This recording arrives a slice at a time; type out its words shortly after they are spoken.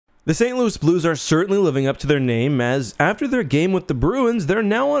The St. Louis Blues are certainly living up to their name, as after their game with the Bruins, they're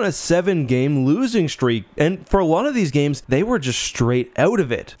now on a 7-game losing streak, and for a lot of these games, they were just straight out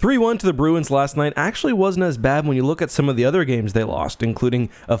of it. 3-1 to the Bruins last night actually wasn't as bad when you look at some of the other games they lost, including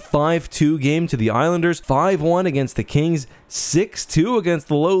a 5-2 game to the Islanders, 5-1 against the Kings, 6-2 against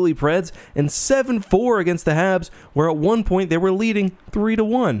the lowly Preds, and 7-4 against the Habs, where at one point they were leading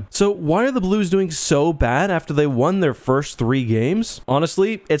 3-1. So why are the Blues doing so bad after they won their first 3 games?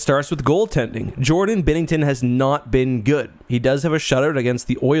 Honestly, it starts with goaltending. Jordan Binnington has not been good. He does have a shutout against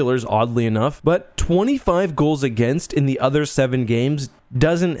the Oilers, oddly enough, but 25 goals against in the other 7 games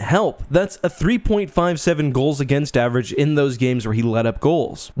doesn't help. That's a 3.57 goals against average in those games where he let up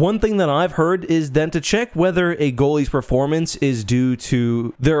goals. One thing that I've heard is then to check whether a goalie's performance is due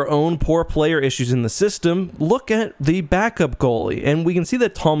to their own poor player issues in the system, look at the backup goalie, and we can see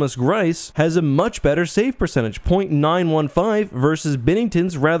that Thomas Greiss has a much better save percentage, .915 versus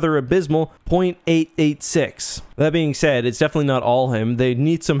Binnington's rather abysmal .886. That being said, it's definitely not all him. They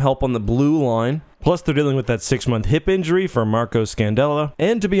need some help on the blue line. Plus, they're dealing with that 6-month hip injury for Marco Scandella.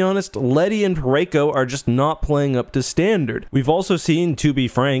 And to be honest, Leddy and Parayko are just not playing up to standard. We've also seen, to be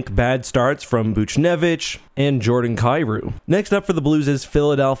frank, bad starts from Buchnevich and Jordan Kyrou. Next up for the Blues is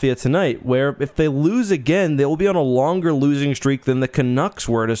Philadelphia tonight, where if they lose again, they will be on a longer losing streak than the Canucks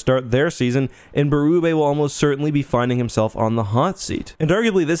were to start their season, and Berube will almost certainly be finding himself on the hot seat. And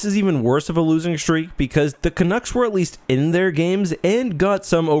arguably, this is even worse of a losing streak because the Canucks were at least in their games and got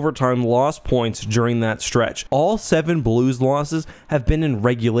some overtime loss points during that stretch. All 7 Blues losses have been in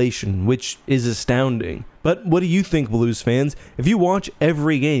regulation, which is astounding. But what do you think, Blues fans? If you watch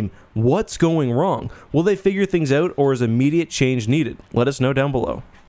every game, what's going wrong? Will they figure things out, or is immediate change needed? Let us know down below.